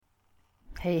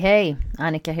Hey,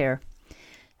 Annika here.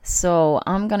 So,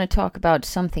 I'm going to talk about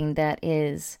something that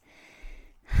is,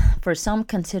 for some,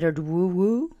 considered woo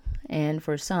woo, and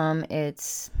for some,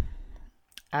 it's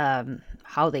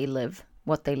how they live,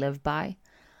 what they live by.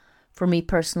 For me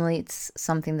personally, it's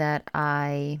something that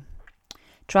I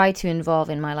try to involve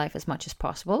in my life as much as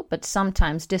possible, but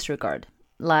sometimes disregard.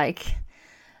 Like,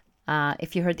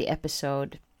 if you heard the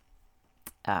episode,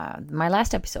 my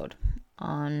last episode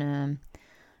on.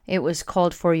 It was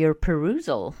called For Your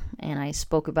Perusal, and I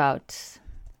spoke about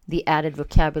the added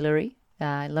vocabulary.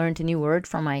 I learned a new word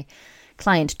from my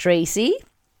client Tracy,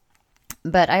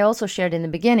 but I also shared in the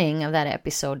beginning of that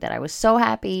episode that I was so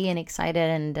happy and excited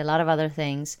and a lot of other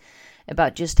things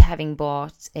about just having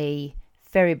bought a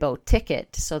ferry boat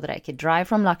ticket so that I could drive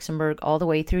from Luxembourg all the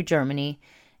way through Germany,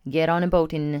 get on a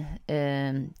boat in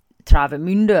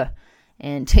Travemünde,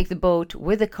 and take the boat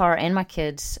with the car and my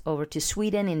kids over to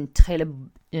Sweden in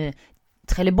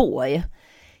Trelleborg.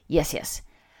 Yes.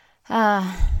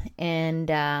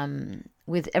 And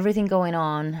with everything going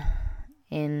on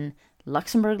in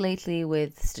Luxembourg lately,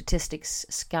 with statistics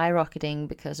skyrocketing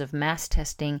because of mass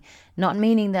testing, not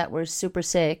meaning that we're super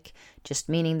sick, just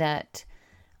meaning that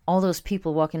all those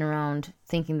people walking around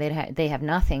thinking they have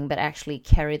nothing but actually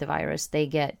carry the virus, they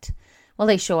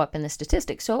show up in the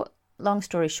statistics. So, long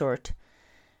story short,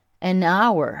 an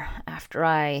hour after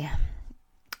I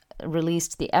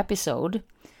released the episode,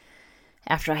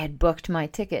 after I had booked my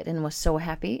ticket and was so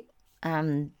happy,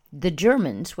 the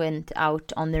Germans went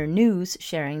out on their news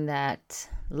sharing that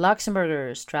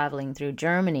Luxembourgers traveling through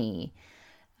Germany,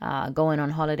 going on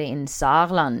holiday in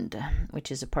Saarland,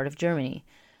 which is a part of Germany,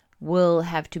 will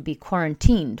have to be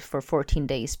quarantined for 14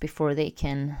 days before they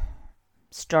can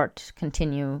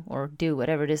continue, or do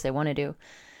whatever it is they want to do.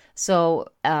 So,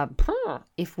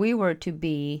 if we were to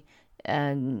be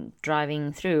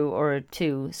driving through or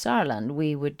to Saarland,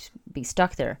 we would be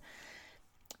stuck there.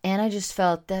 And I just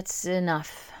felt that's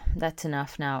enough. That's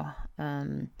enough now.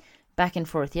 Back and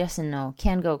forth, yes and no.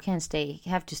 Can go, can stay,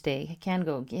 have to stay. Can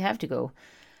go, you have to go.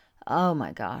 Oh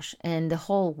my gosh. And the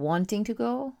whole wanting to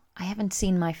go, I haven't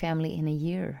seen my family in a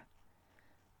year.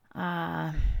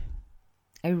 I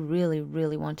really,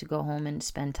 really want to go home and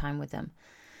spend time with them.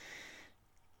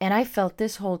 And I felt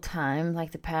this whole time,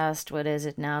 like the past, what is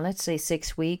it now? Let's say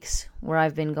 6 weeks, where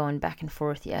I've been going back and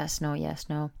forth. Yes,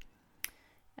 no.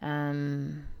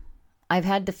 I've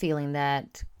had the feeling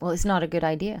that, well, it's not a good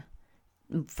idea.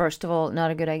 First of all, not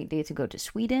a good idea to go to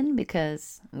Sweden,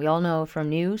 because we all know from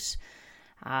news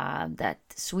that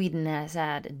Sweden has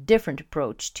had a different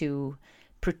approach to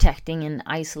protecting and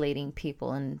isolating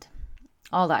people and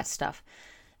all that stuff.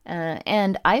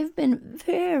 And I've been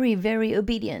very, very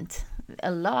obedient.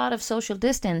 A lot of social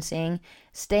distancing,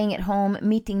 staying at home,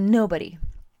 meeting nobody,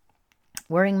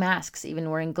 wearing masks, even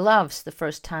wearing gloves the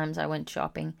first times I went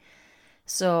shopping.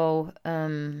 So,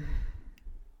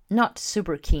 not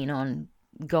super keen on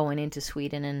going into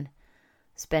Sweden and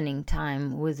spending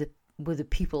time with the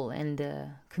people and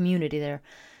the community there.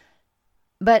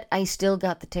 But I still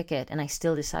got the ticket, and I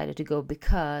still decided to go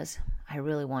because I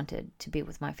really wanted to be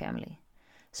with my family.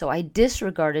 So I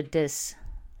disregarded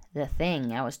the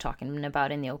thing I was talking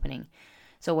about in the opening.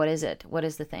 So what is it? What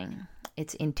is the thing?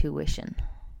 It's intuition.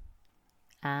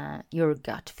 Your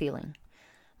gut feeling.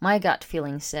 My gut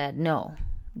feeling said, no,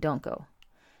 don't go.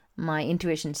 My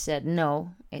intuition said,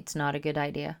 no, it's not a good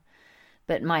idea.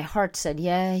 But my heart said,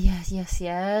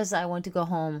 yes, I want to go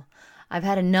home. I've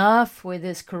had enough with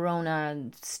this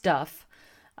corona stuff.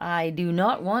 I do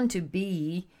not want to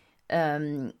be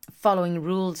following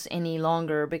rules any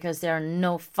longer, because they are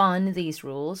no fun, these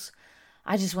rules.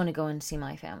 I just want to go and see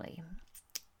my family.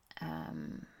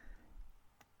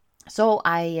 So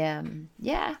I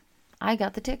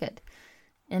got the ticket.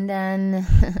 And then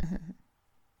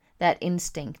that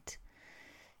instinct.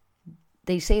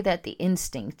 They say that the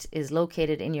instinct is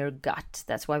located in your gut.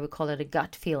 That's why we call it a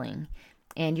gut feeling.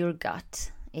 And your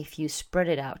gut, if you spread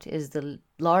it out, is the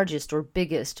largest or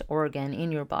biggest organ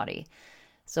in your body.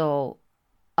 So,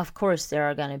 of course, there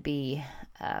are going to be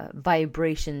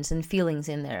vibrations and feelings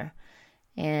in there.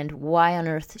 And why on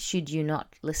earth should you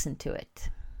not listen to it?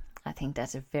 I think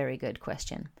that's a very good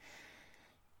question.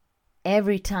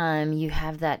 Every time you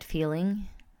have that feeling,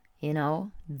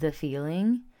 the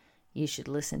feeling, you should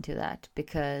listen to that,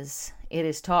 because it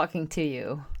is talking to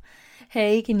you.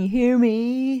 Hey, can you hear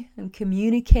me? I'm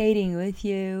communicating with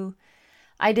you.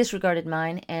 I disregarded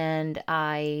mine, and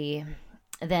I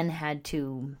then had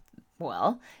to,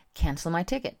 cancel my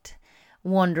ticket.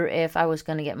 Wonder if I was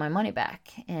going to get my money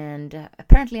back. And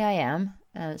apparently I am.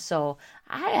 So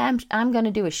I'm going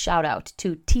to do a shout out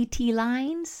to TT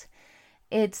Lines.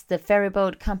 It's the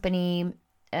ferryboat company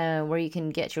where you can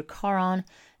get your car on.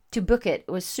 To book it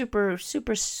was super,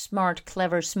 super smart,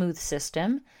 clever, smooth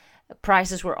system.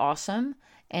 Prices were awesome.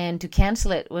 And to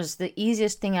cancel it was the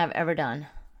easiest thing I've ever done.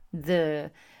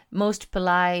 The most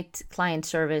polite client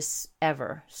service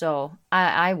ever. So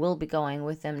I will be going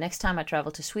with them. Next time I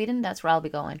travel to Sweden, that's where I'll be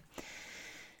going.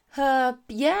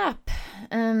 Yeah.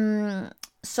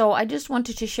 So I just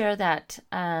wanted to share that.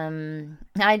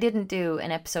 I didn't do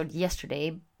an episode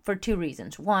yesterday for 2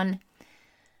 reasons. One,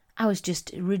 I was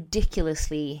just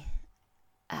ridiculously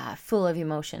full of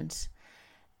emotions.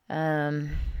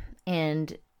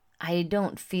 And I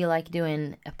don't feel like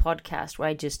doing a podcast where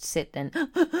I just sit and,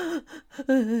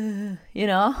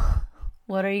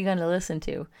 what are you going to listen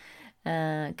to?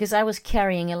 Because I was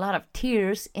carrying a lot of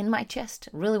tears in my chest.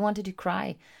 Really wanted to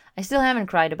cry. I still haven't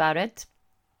cried about it.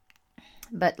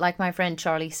 But like my friend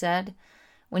Charlie said,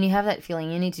 when you have that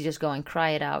feeling, you need to just go and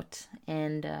cry it out.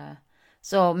 And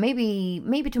so maybe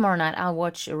tomorrow night I'll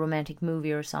watch a romantic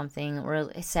movie or something, or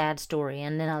a sad story,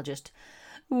 and then I'll just,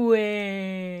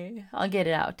 I'll get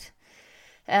it out.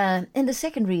 And the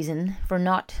second reason for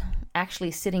not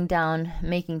actually sitting down,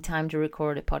 making time to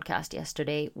record a podcast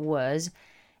yesterday was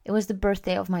it was the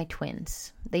birthday of my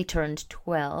twins. They turned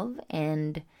 12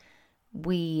 and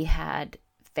we had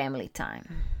family time.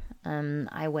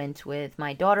 I went with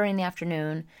my daughter in the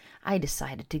afternoon. I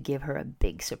decided to give her a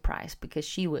big surprise because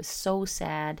she was so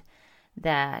sad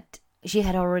that she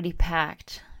had already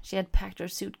packed. She had packed her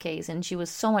suitcase and she was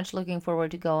so much looking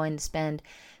forward to go and spend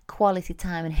quality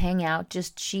time and hang out.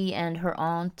 Just she and her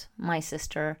aunt, my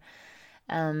sister.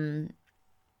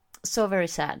 So very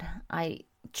sad. I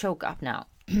choke up now.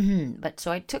 But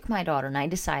so I took my daughter and I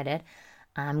decided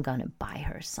I'm gonna buy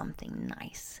her something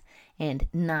nice. And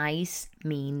nice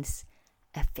means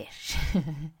a fish.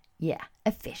 Yeah,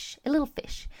 a fish, a little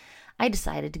fish. I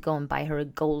decided to go and buy her a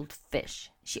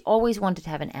goldfish. She always wanted to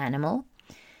have an animal.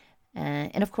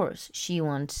 And of course, she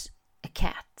wants a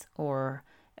cat or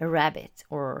a rabbit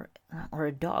or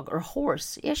a dog or a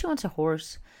horse. Yeah, she wants a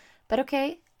horse. But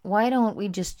okay, why don't we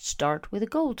just start with a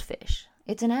goldfish?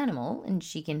 It's an animal and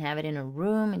she can have it in her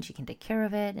room and she can take care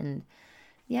of it. And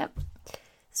yep.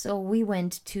 So we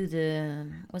went to the,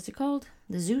 what's it called?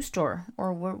 The zoo store,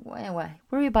 or where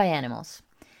we buy animals.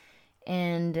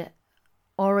 And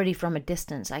already from a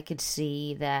distance, I could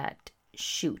see that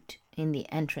chute in the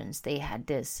entrance. They had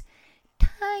this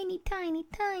tiny, tiny,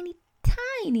 tiny,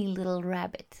 tiny little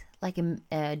rabbit, like a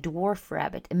dwarf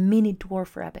rabbit, a mini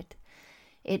dwarf rabbit.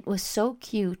 It was so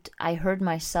cute. I heard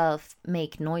myself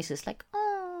make noises like,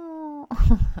 oh.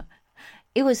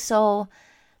 It was so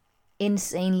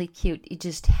insanely cute. You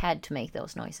just had to make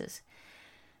those noises.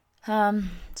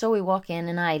 So we walk in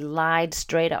and I lied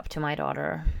straight up to my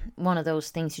daughter. One of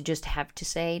those things you just have to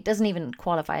say. It doesn't even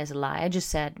qualify as a lie. I just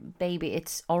said, baby,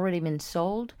 it's already been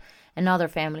sold. Another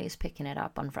family is picking it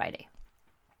up on Friday.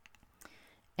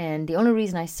 And the only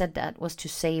reason I said that was to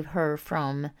save her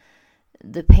from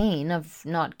the pain of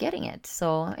not getting it.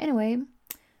 So anyway,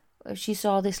 she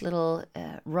saw this little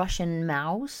Russian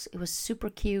mouse. It was super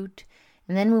cute.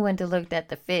 And then we went to look at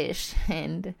the fish,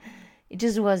 and it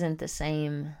just wasn't the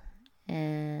same.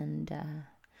 And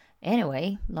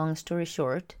anyway, long story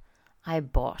short, I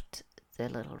bought the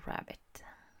little rabbit.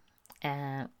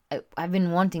 I've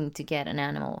been wanting to get an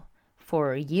animal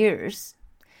for years.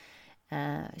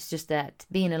 It's just that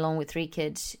being alone with 3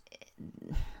 kids,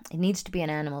 it needs to be an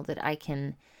animal that I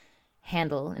can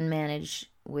handle and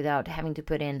manage without having to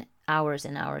put in hours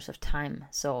and hours of time.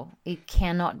 So it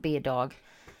cannot be a dog.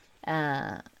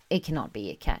 It cannot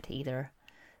be a cat either.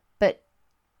 But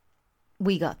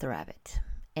we got the rabbit.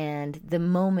 And the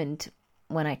moment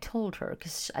when I told her,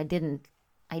 because I did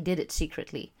it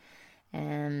secretly.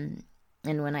 And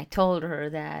when I told her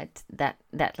that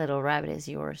little rabbit is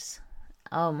yours,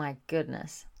 oh my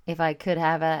goodness. If I could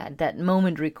have that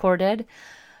moment recorded,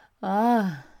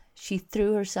 she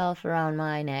threw herself around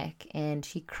my neck and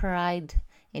she cried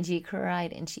and she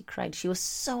cried and she cried. She was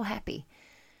so happy.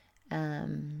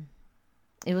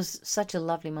 It was such a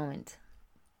lovely moment.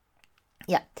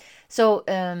 Yeah. So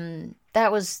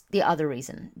that was the other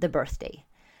reason, the birthday.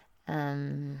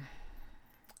 Going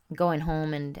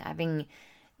home and having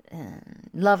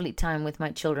lovely time with my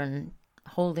children,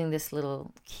 holding this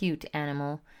little cute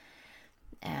animal,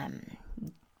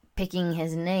 picking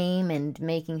his name and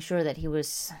making sure that he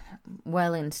was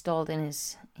well installed in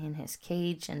his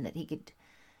cage and that he could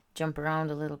jump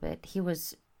around a little bit. He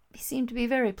seemed to be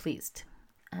very pleased.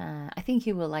 I think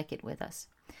he will like it with us.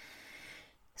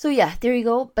 So yeah, there you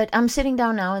go. But I'm sitting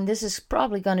down now, and this is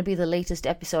probably going to be the latest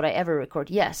episode I ever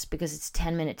record. Yes, because it's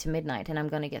 10 minutes to midnight, and I'm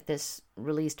going to get this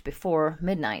released before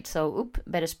midnight. So,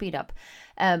 better speed up.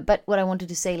 But what I wanted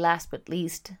to say last but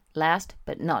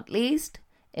not least,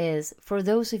 is for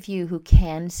those of you who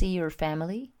can see your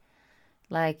family,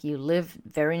 like you live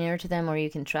very near to them, or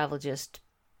you can travel just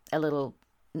a little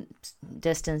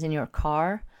distance in your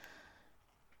car.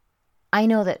 I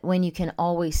know that when you can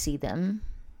always see them,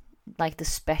 like the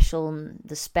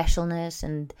specialness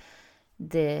and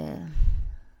the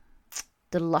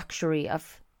luxury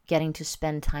of getting to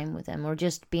spend time with them, or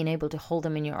just being able to hold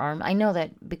them in your arm. I know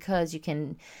that because you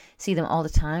can see them all the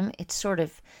time, it sort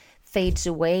of fades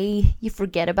away. You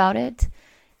forget about it.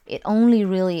 It only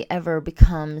really ever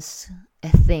becomes a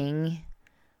thing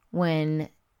when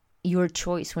your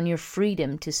choice, when your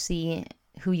freedom to see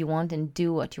who you want and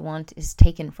do what you want is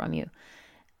taken from you.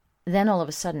 Then all of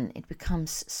a sudden it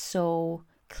becomes so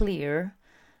clear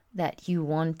that you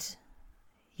want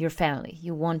your family.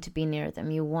 You want to be near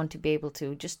them. You want to be able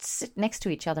to just sit next to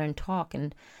each other and talk,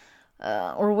 and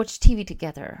or watch TV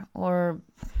together, or,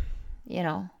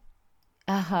 a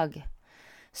hug.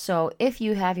 So if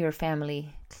you have your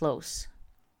family close,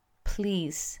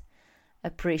 please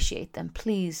appreciate them.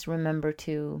 Please remember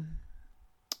to,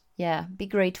 be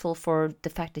grateful for the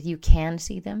fact that you can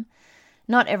see them.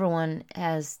 Not everyone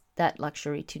has that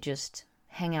luxury to just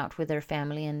hang out with their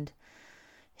family and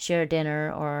share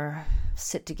dinner or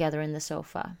sit together in the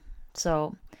sofa.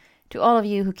 So to all of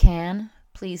you who can,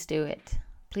 please do it.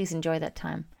 Please enjoy that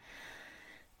time.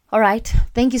 All right.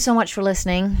 Thank you so much for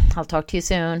listening. I'll talk to you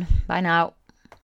soon. Bye now.